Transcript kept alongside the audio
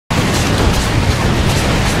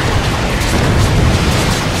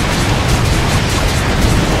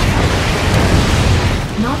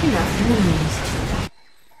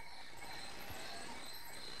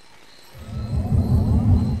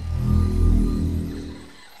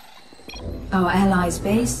Our allies'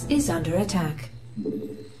 base is under attack.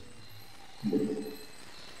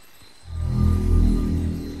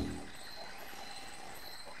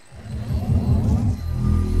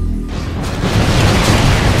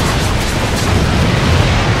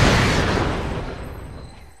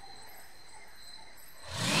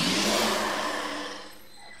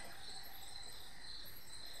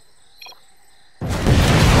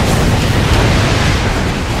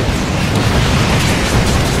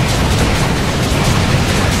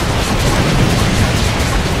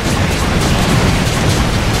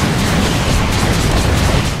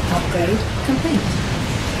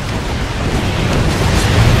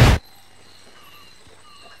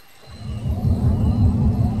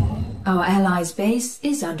 Our allies' base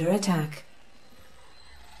is under attack.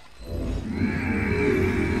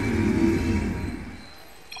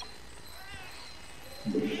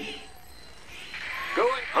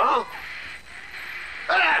 Going, huh?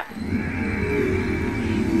 Ah!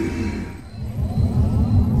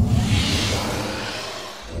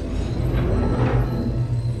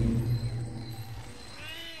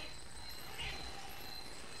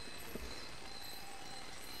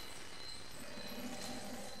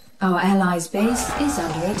 Our allies' base is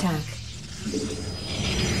under attack.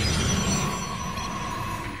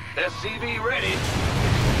 SCV ready.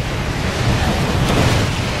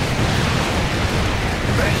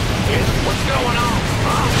 Hey, what's going on?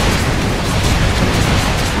 Huh?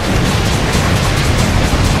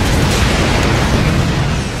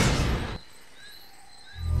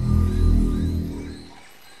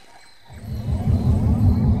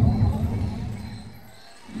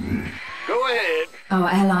 Go ahead. Our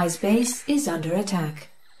allies' base is under attack.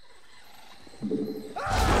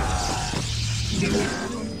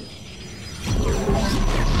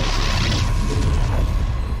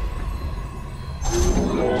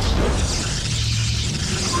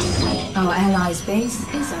 Our allies' base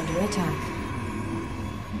is under attack.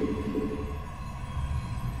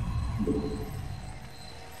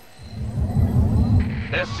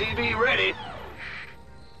 SCV ready.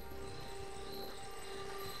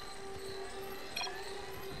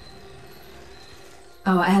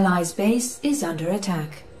 Our allies' base is under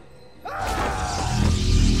attack.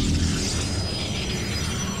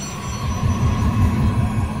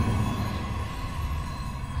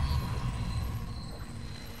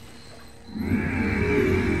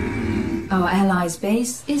 Our allies'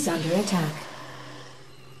 base is under attack.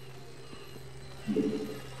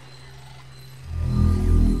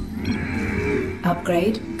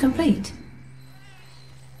 Upgrade complete.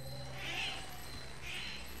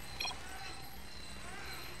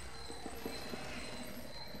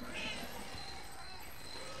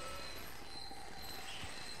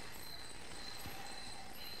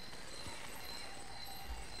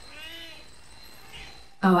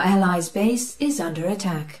 Our allies' base is under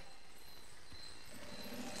attack.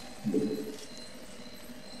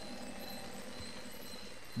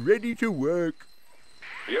 Ready to work.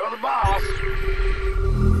 You're the boss.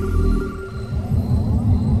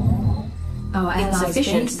 Our allies'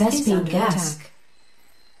 Insufficient base is Vespene under gas. attack.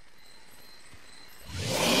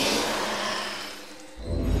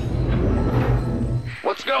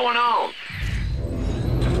 What's going on?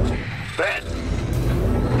 That.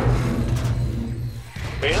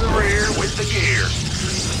 In the rear with the gear.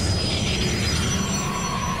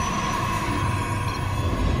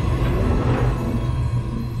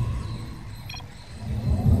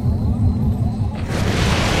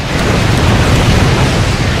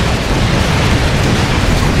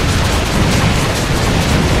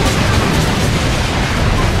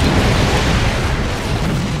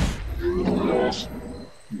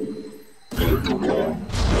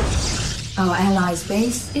 Our allies'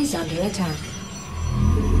 base is under attack.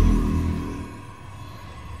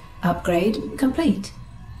 Upgrade complete.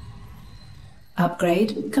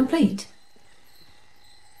 Upgrade complete.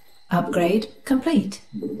 Upgrade complete.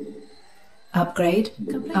 Upgrade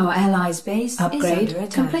complete. Our allies' base is under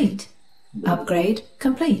attack. Complete. Upgrade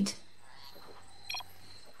complete.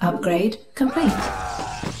 Upgrade complete.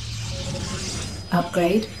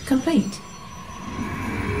 Upgrade complete.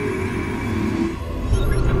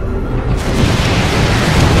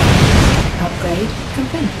 Upgrade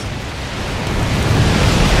complete.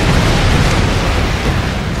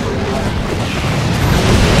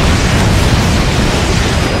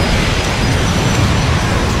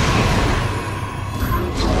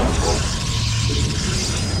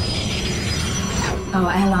 Our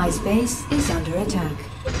allies' base is under attack.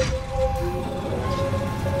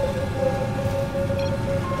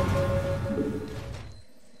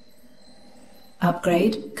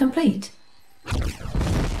 Upgrade complete.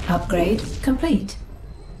 Upgrade complete.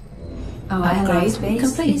 Our allies'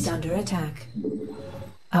 base is under attack.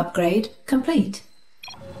 Upgrade complete.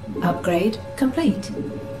 Upgrade complete.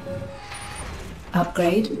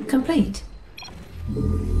 Upgrade complete.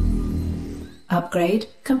 Upgrade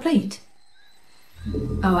complete.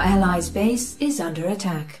 Our allies' base is under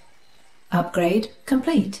attack. Upgrade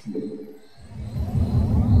complete.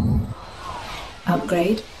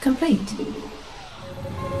 Upgrade complete.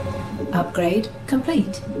 Upgrade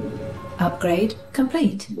complete. Upgrade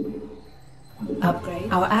complete.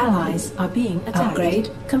 Upgrade. Our allies are being attacked. Upgrade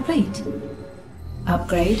complete.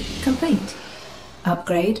 Upgrade complete.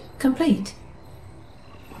 Upgrade complete.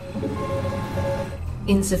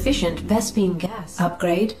 Insufficient Vespine gas.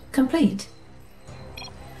 Upgrade complete.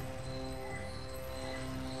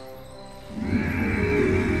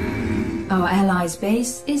 Our allies'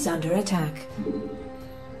 base is under attack.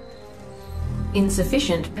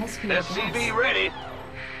 Insufficient Vespine SCV gas. ready.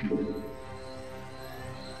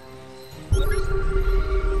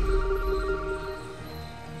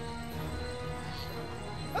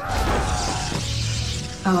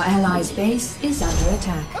 Our allies' base is under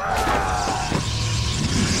attack.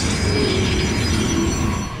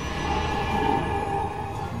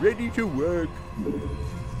 Ready to work.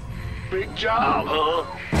 Big job, huh?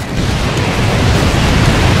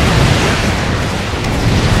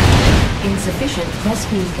 Insufficient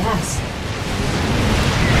Vespine gas.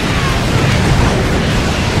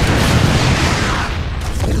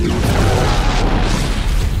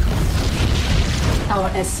 Our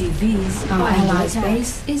SCVs, our allies'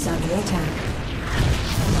 base is under attack.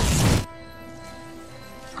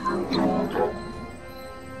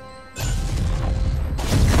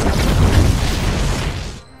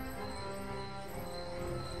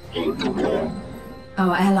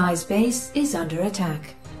 Our allies' base is under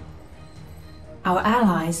attack. Our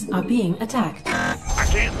allies are being attacked. I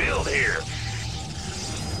can't build here.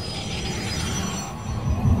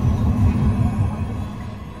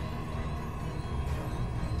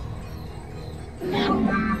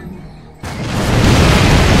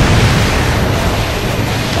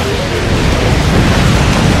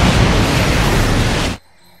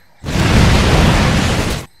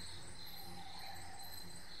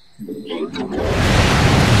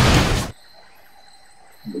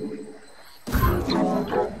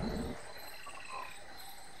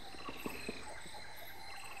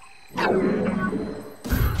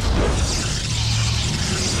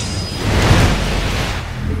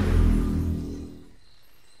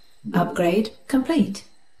 Upgrade complete.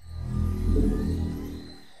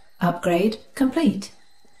 Upgrade complete.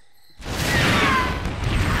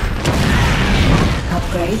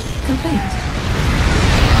 Upgrade complete.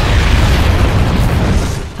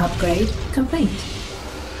 Upgrade complete.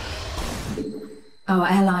 Our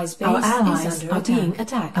allies' base are being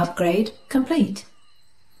attacked. Upgrade complete.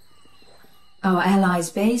 Our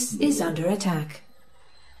allies' base is under attack.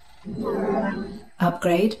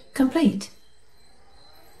 Upgrade complete.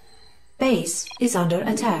 Base is under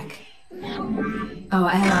attack. Our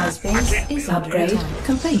allies' base is under attack.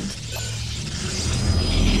 Complete.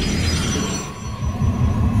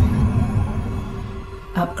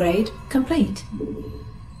 Upgrade complete.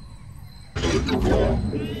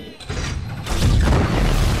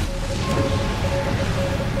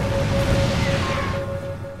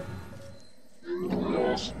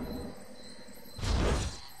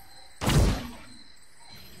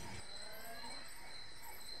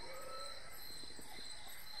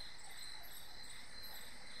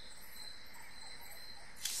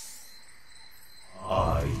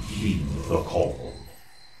 I heed the call.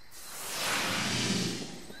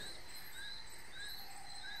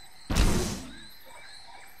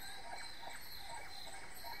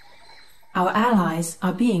 Our allies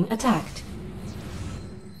are being attacked.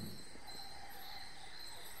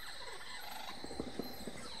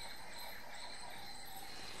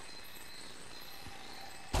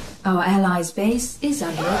 Our allies' base is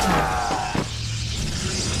under attack.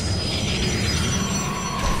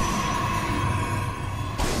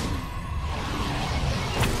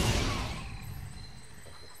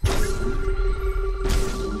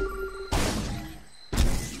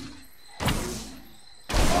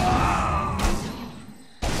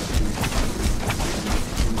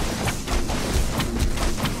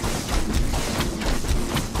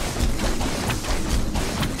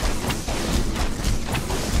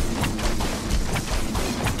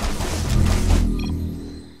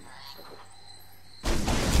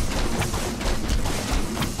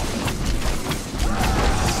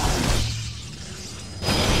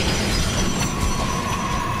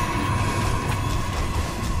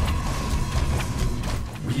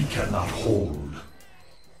 We cannot hold